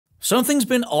Something's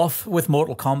been off with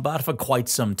Mortal Kombat for quite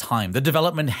some time. The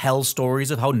development hell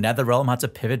stories of how NetherRealm had to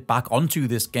pivot back onto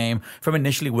this game from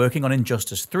initially working on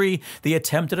Injustice 3, the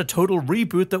attempt at a total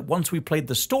reboot that once we played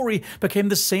the story became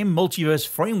the same multiverse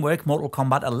framework Mortal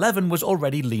Kombat 11 was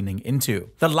already leaning into.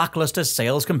 The lackluster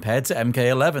sales compared to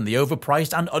MK11, the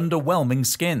overpriced and underwhelming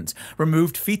skins,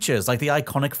 removed features like the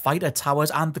iconic fighter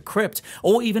towers and the crypt,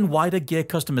 or even wider gear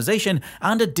customization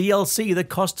and a DLC that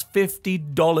costs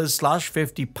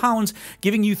 $50/£50,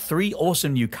 giving you 3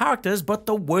 awesome new characters, but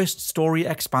the worst story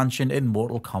expansion in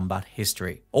Mortal Kombat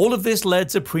history. All of this led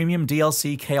to premium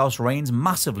DLC Chaos Reigns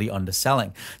massively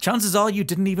underselling. Chances are you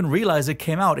didn't even realize it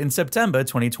came out in September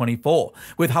 2024,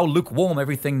 with how lukewarm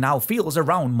everything now feels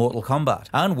around Mortal Kombat.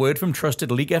 And word from trusted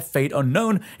leaker Fate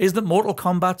Unknown is that Mortal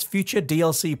Kombat's future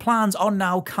DLC plans are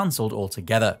now cancelled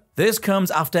altogether. This comes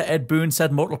after Ed Boon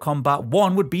said Mortal Kombat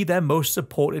 1 would be their most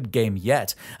supported game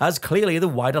yet, as clearly the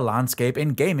wider landscape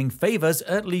in gaming favours,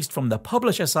 at least from the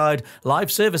publisher side,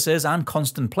 live services and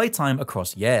constant playtime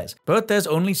across years. But there's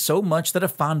only so much that a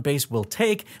fan base will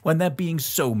take when they're being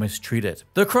so mistreated.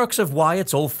 The crux of why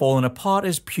it's all fallen apart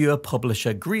is pure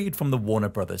publisher greed from the Warner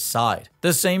Brothers side.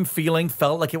 The same feeling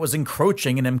felt like it was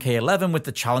encroaching in MK11 with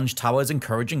the challenge towers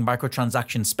encouraging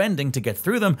microtransaction spending to get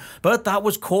through them, but that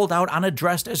was called out and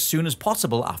addressed as soon as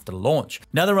possible after launch.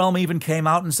 NetherRealm even came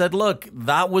out and said, look,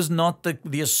 that was not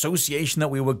the association that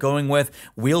we were going with.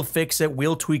 We'll fix it,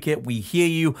 we'll tweak it, we hear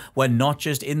you, we're not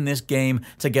just in this game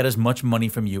to get as much money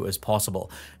from you as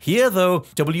possible. Here though,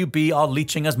 WB are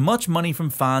leeching as much money from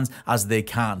fans as they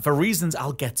can, for reasons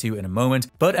I'll get to in a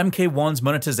moment, but MK1's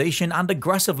monetization and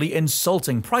aggressively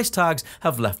insulting price tags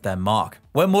have left their mark.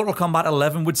 Where Mortal Kombat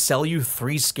 11 would sell you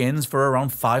 3 skins for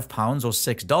around £5 or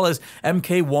 $6,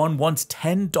 MK1 wants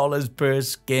 $10 per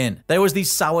skin. There was the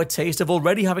sour taste of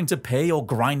already having to pay or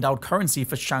grind out currency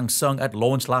for Shang Tsung at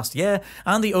launch last year,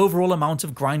 and the overall amount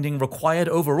of grinding required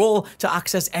overall to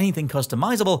access anything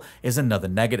customizable is another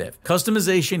negative.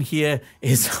 Customization here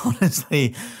is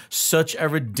honestly such a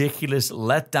ridiculous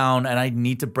letdown, and I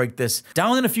need to break this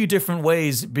down in a few different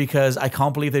ways because I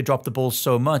can't believe they dropped the ball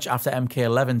so much after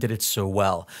MK11 did it so well.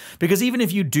 Because even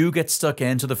if you do get stuck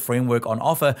into the framework on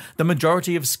offer, the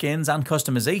majority of skins and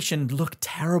customization look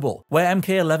terrible. Where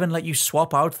MK11 let you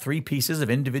swap out 3 pieces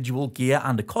of individual gear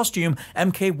and a costume,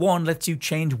 MK1 lets you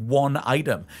change 1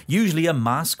 item, usually a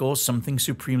mask or something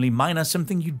supremely minor,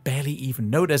 something you'd barely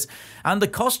even notice. And the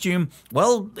costume,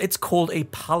 well, it's called a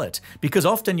palette, because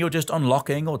often you're just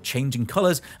unlocking or changing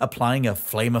colors, applying a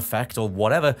flame effect or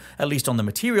whatever, at least on the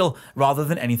material, rather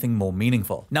than anything more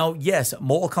meaningful. Now, yes,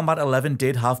 Mortal Kombat 11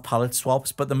 did have palette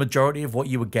swaps, but the majority of what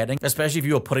you were getting, especially if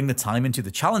you were putting the time into the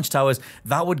challenge towers,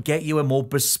 that would get you a more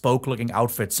bespoke looking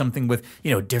outfit, something with,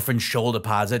 different shoulder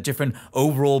pads, a different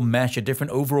overall mesh, a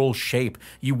different overall shape.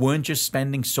 You weren't just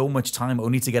spending so much time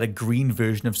only to get a green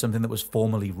version of something that was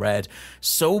formerly red.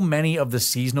 So many of the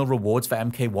seasonal rewards for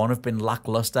MK1 have been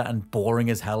lackluster and boring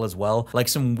as hell as well. Like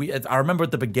I remember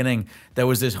at the beginning, there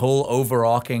was this whole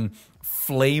overarching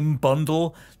flame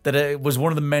bundle that it was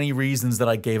one of the many reasons that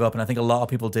I gave up, and I think a lot of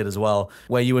people did as well,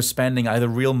 where you were spending either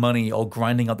real money or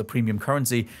grinding out the premium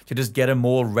currency to just get a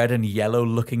more red and yellow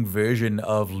looking version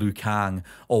of Liu Kang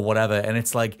or whatever. And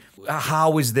it's like,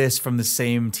 how is this from the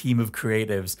same team of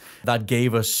creatives that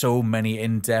gave us so many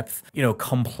in-depth,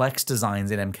 complex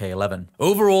designs in MK11?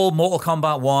 Overall, Mortal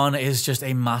Kombat 1 is just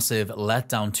a massive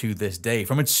letdown to this day.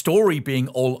 From its story being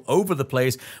all over the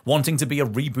place, wanting to be a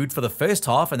reboot for the first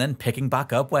half and then picking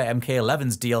back up where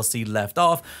MK11's DLC left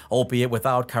off, albeit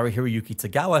without Hiroyuki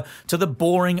Tagawa, to the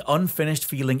boring, unfinished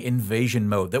feeling invasion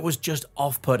mode that was just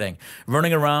off-putting,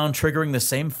 running around triggering the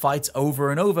same fights over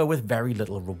and over with very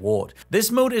little reward.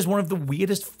 This mode is one of the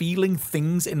weirdest feeling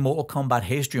things in Mortal Kombat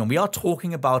history, and we are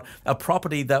talking about a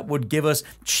property that would give us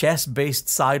chess-based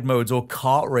side modes or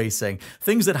kart racing,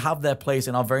 things that have their place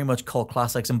and are very much cult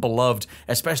classics and beloved,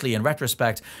 especially in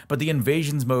retrospect, but the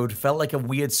invasions mode felt like a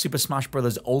weird Super Smash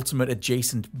Bros. Ultimate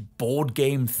adjacent board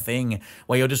game thing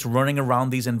where you're just running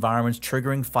around these environments,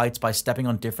 triggering fights by stepping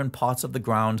on different parts of the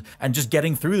ground and just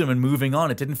getting through them and moving on.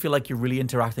 It didn't feel like you're really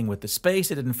interacting with the space.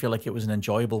 It didn't feel like it was an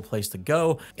enjoyable place to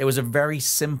go. It was a very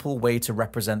simple way to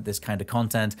represent this kind of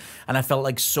content, and I felt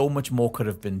like so much more could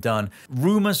have been done.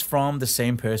 Rumors from the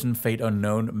same person, Fate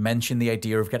Unknown, mentioned the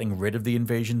idea of getting rid of the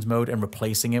invasions mode and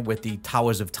replacing it with the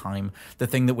Towers of Time, the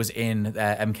thing that was in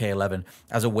MK11,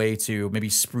 as a way to maybe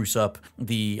spruce up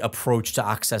the approach to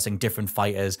accessing different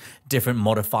fighters, different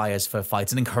modifiers for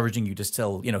fights, and encouraging you to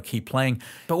still, keep playing.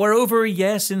 But we're over a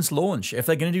year since launch. If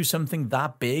they're going to do something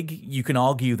that big, you can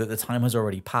argue that the time has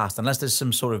already passed, unless there's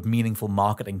some sort of meaningful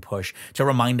marketing push to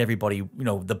remind everybody,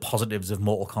 the positives of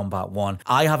Mortal Kombat 1.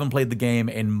 I haven't played the game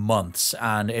in months,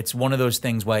 and it's one of those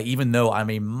things where even though I'm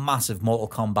a massive Mortal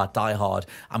Kombat diehard,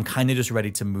 I'm kind of just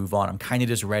ready to move on. I'm kind of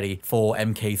just ready for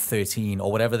MK13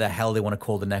 or whatever the hell they want to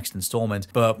call the next installment.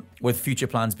 But with future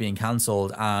plans being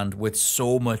cancelled and with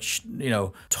so much,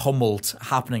 tumult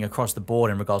happening across the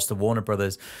board in regards to Warner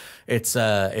Brothers, it's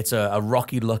a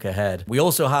rocky look ahead. We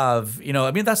also have,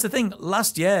 that's the thing.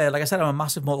 Last year, like I said, I'm a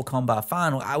massive Mortal Kombat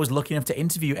fan. I was lucky enough to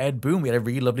interview Ed Boon. We had a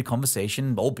really lovely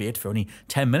conversation, albeit for only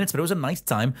 10 minutes, but it was a nice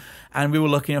time. And we were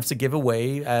lucky enough to give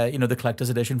away, the collector's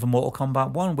edition for Mortal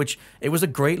Kombat 1, which it was a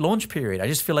great launch period. I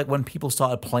just feel like when people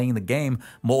started playing the game,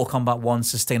 Mortal Kombat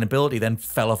 1's sustainability then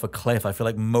fell off a cliff. I feel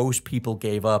like most people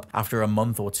gave up after a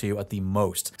month or two at the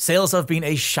most. Sales have been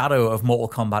a shadow of Mortal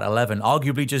Kombat 11,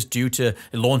 arguably just due to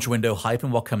launch window hype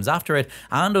and what comes after it,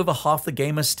 and over half the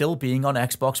gamers still being on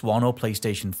Xbox One or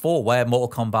PlayStation 4, where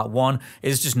Mortal Kombat 1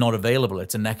 is just not available.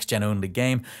 It's a next-gen only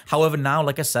game. However, now,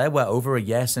 like I said, we're over a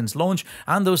year since launch,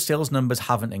 and those sales numbers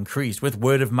haven't increased, with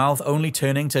word of mouth only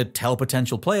turning to tell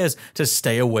potential players to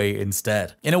stay away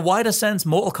instead. In a wider sense,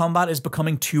 Mortal Kombat is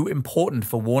becoming too important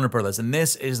for Warner Brothers, and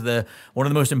this is one of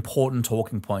the most important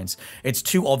talking points. It's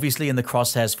too obviously in the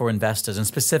crosshairs for investors, and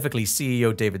specifically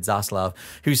CEO David Zaslav,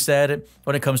 who said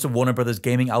when it comes to Warner Brothers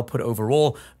gaming output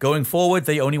overall, going forward,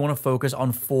 they only want to focus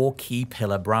on 4 key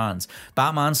pillar brands: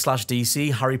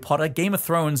 Batman/DC, Harry Potter, Game of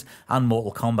Thrones, and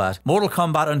Mortal Kombat. Mortal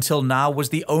Kombat until now was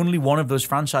the only one of those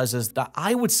franchises that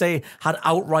I would say had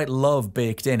outright love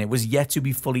baked in. It was yet to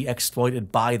be fully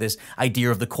exploited by this idea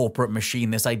of the corporate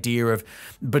machine, this idea of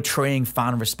betraying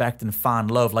fan respect and fan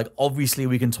love. Like, obviously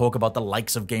we can talk about the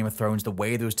likes of Game of Thrones, the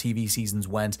way those TV seasons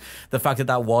went, the fact that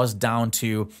that was down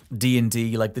to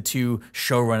D&D, like the two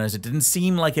showrunners. It didn't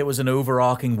seem like it was an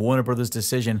overarching Warner Brothers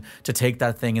decision to take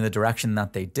that thing in the direction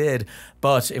that they did.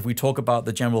 But if we talk about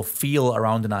the general feel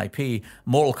around an IP,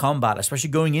 Mortal Kombat, especially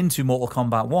going into Mortal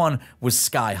Kombat 1, was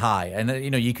sky high. And,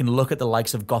 you can look at the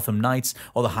likes of Gotham Knights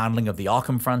or the handling of the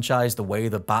Arkham franchise, the way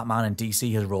that Batman and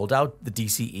DC has rolled out, the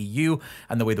DCEU,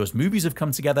 and the way those movies have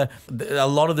come together. A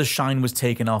lot of the shine was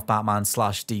taken off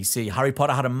Batman/DC. Harry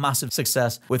Potter had a massive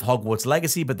success with Hogwarts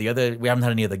Legacy, but we haven't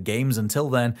had any other games until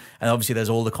then. And obviously there's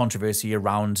all the controversy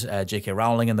around J.K.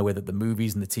 Rowling and the way that the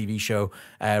movies and the TV show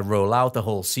roll out, the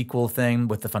whole sequel thing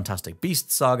with the Fantastic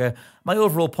Beasts saga. My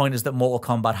overall point is that Mortal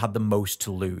Kombat had the most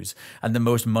to lose and the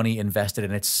most money invested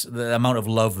in the amount of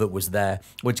love that was there,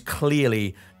 which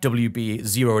clearly WB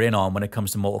zeroed in on when it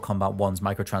comes to Mortal Kombat 1's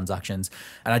microtransactions.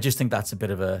 And I just think that's a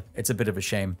bit of a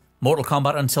shame. Mortal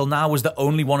Kombat until now was the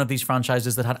only one of these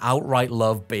franchises that had outright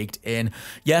love baked in.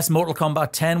 Yes, Mortal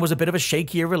Kombat 10 was a bit of a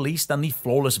shakier release than the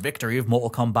flawless victory of Mortal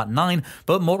Kombat 9,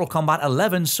 but Mortal Kombat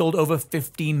 11 sold over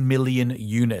 15 million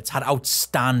units, had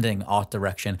outstanding art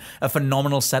direction, a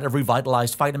phenomenal set of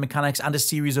revitalized fighting mechanics, and a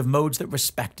series of modes that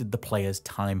respected the player's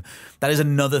time. That is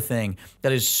another thing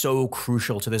that is so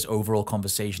crucial to this overall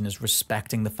conversation, is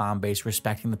respecting the fan base,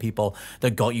 respecting the people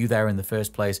that got you there in the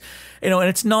first place. And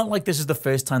it's not like this is the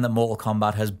first time that Mortal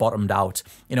Kombat has bottomed out.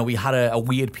 We had a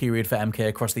weird period for MK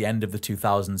across the end of the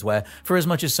 2000s where, for as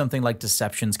much as something like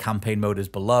Deception's campaign mode is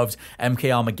beloved,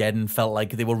 MK Armageddon felt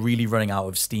like they were really running out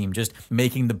of steam, just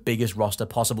making the biggest roster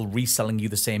possible, reselling you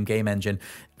the same game engine,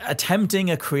 attempting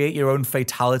a create your own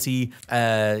fatality,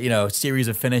 series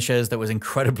of finishers that was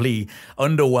incredibly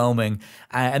underwhelming.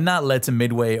 And that led to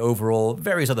Midway overall,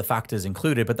 various other factors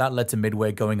included, but that led to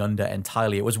Midway going under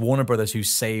entirely. It was Warner Brothers who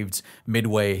saved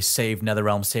Midway, saved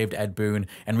NetherRealm, saved Ed Boon,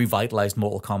 and revitalized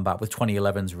Mortal Kombat with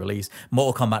 2011's release.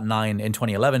 Mortal Kombat 9 in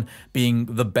 2011 being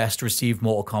the best received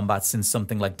Mortal Kombat since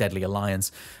something like Deadly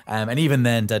Alliance. And even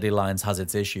then, Deadly Alliance has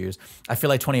its issues. I feel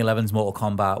like 2011's Mortal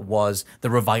Kombat was the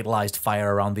revitalized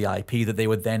fire around the IP that they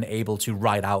were then able to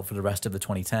ride out for the rest of the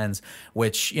 2010s,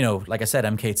 which, like I said,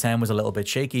 MK10 was a little bit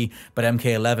shaky, but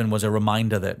MK11 was a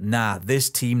reminder that, this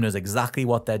team knows exactly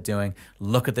what they're doing.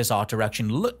 Look at this art direction.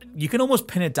 Look, you can almost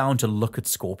pin it down to look at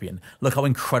Scorpion. Look how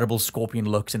incredible Scorpion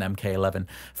looks in MK11,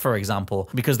 for example,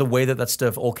 because the way that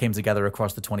stuff all came together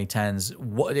across the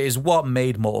 2010s is what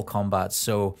made Mortal Kombat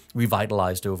so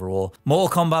revitalized overall.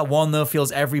 Mortal Kombat 1, though,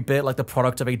 feels every bit like the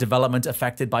product of a development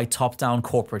affected by top-down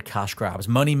corporate cash grabs,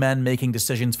 money men making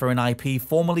decisions for an IP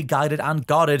formerly guided and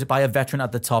guarded by a veteran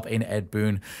at the top in Ed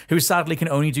Boon, who sadly can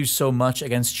only do so much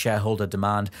against shareholder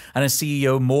demand, and a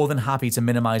CEO more than happy to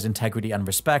minimize integrity and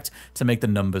respect to make the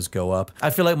numbers go up. I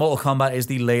feel like Mortal Kombat is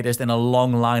the latest in a long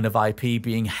long line of IP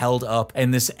being held up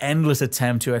in this endless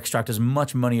attempt to extract as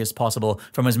much money as possible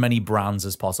from as many brands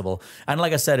as possible. And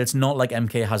like I said, it's not like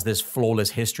MK has this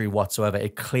flawless history whatsoever.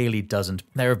 It clearly doesn't.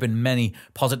 There have been many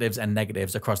positives and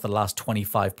negatives across the last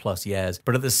 25 plus years,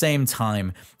 but at the same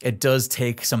time, it does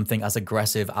take something as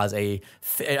aggressive as a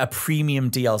premium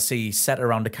DLC set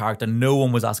around a character no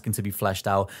one was asking to be fleshed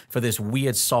out, for this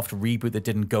weird soft reboot that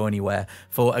didn't go anywhere,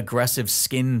 for aggressive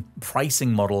skin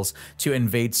pricing models to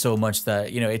invade so much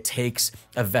that, you know, it takes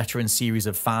a veteran series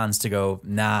of fans to go,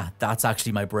 nah, that's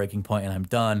actually my breaking point and I'm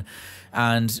done.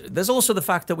 And there's also the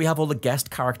fact that we have all the guest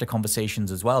character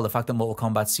conversations as well. The fact that Mortal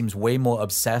Kombat seems way more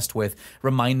obsessed with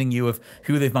reminding you of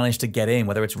who they've managed to get in,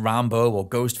 whether it's Rambo or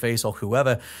Ghostface or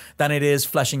whoever, than it is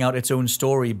fleshing out its own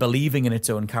story, believing in its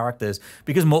own characters.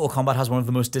 Because Mortal Kombat has one of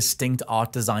the most distinct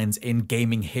art designs in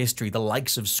gaming history. The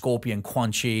likes of Scorpion,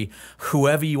 Quan Chi,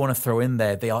 whoever you want to throw in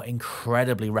there, they are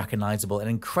incredibly recognizable and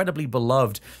incredibly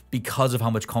beloved because of how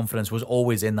much confidence was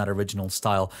always in that original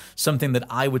style. Something that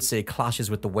I would say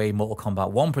clashes with the way Mortal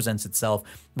Kombat 1 presents itself,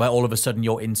 where all of a sudden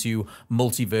you're into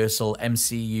multiversal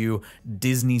MCU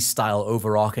Disney-style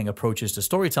overarching approaches to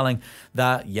storytelling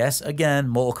that, yes, again,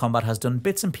 Mortal Kombat has done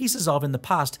bits and pieces of in the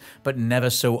past, but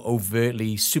never so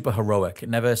overtly super heroic,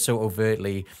 never so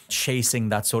overtly chasing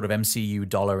that sort of MCU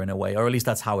dollar in a way, or at least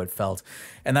that's how it felt.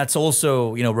 And that's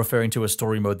also, you know, referring to a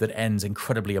story mode that ends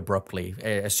incredibly abruptly,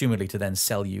 assumedly to then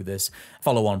sell you this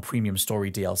follow-on premium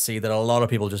story DLC that a lot of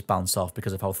people just bounced off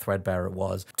because of how threadbare it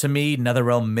was. To me,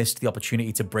 NetherRealm missed the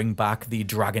opportunity to bring back the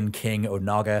Dragon King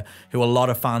Onaga, who a lot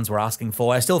of fans were asking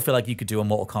for. I still feel like you could do a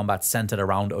Mortal Kombat centered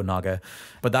around Onaga,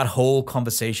 but that whole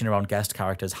conversation around guest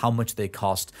characters, how much they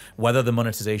cost, whether the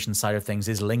monetization side of things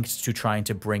is linked to trying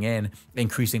to bring in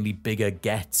increasingly bigger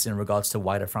gets in regards to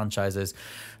wider franchises,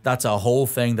 that's a whole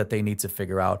thing that they need to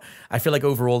figure out. I feel like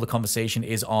overall the conversation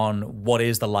is on what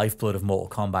is the lifeblood of Mortal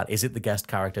Kombat. Is it the guest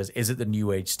characters? Is it the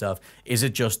new age stuff? Is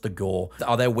it just the gore?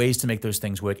 Are there ways to make those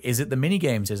things work? Is it the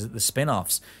minigames? Is it the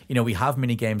spin-offs? You know, we have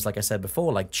minigames, like I said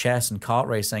before, like chess and kart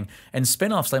racing, and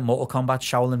spin-offs like Mortal Kombat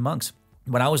Shaolin Monks.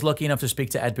 When I was lucky enough to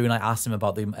speak to Ed Boon, I asked him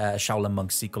about the Shaolin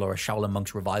Monks sequel or a Shaolin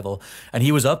Monks revival, and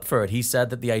he was up for it. He said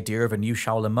that the idea of a new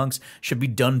Shaolin Monks should be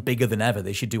done bigger than ever.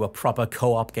 They should do a proper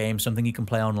co-op game, something you can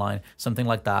play online, something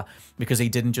like that, because they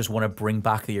didn't just want to bring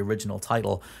back the original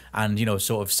title and, you know,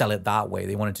 sort of sell it that way.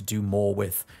 They wanted to do more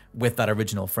with that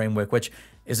original framework, which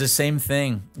is the same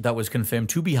thing that was confirmed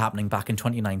to be happening back in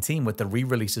 2019 with the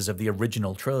re-releases of the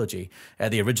original trilogy,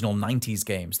 the original 90s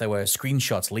games. There were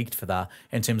screenshots leaked for that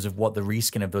in terms of what the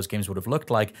reskin of those games would have looked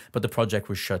like, but the project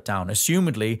was shut down,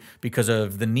 assumedly because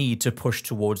of the need to push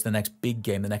towards the next big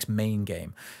game, the next main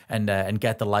game, and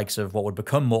get the likes of what would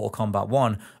become Mortal Kombat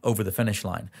 1 over the finish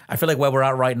line. I feel like where we're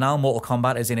at right now, Mortal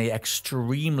Kombat is in an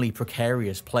extremely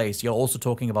precarious place. You're also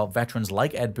talking about veterans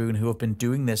like Ed Boon who have been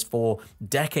doing this for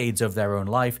decades of their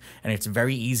own life, and it's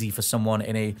very easy for someone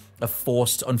in a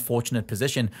forced, unfortunate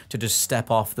position to just step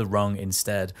off the rung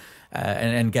instead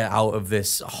and get out of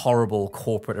this horrible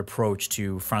corporate approach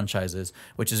to franchises,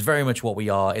 which is very much what we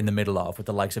are in the middle of, with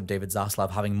the likes of David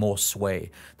Zaslav having more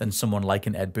sway than someone like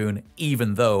an Ed Boon,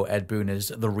 even though Ed Boon is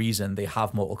the reason they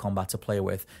have Mortal Kombat to play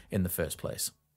with in the first place.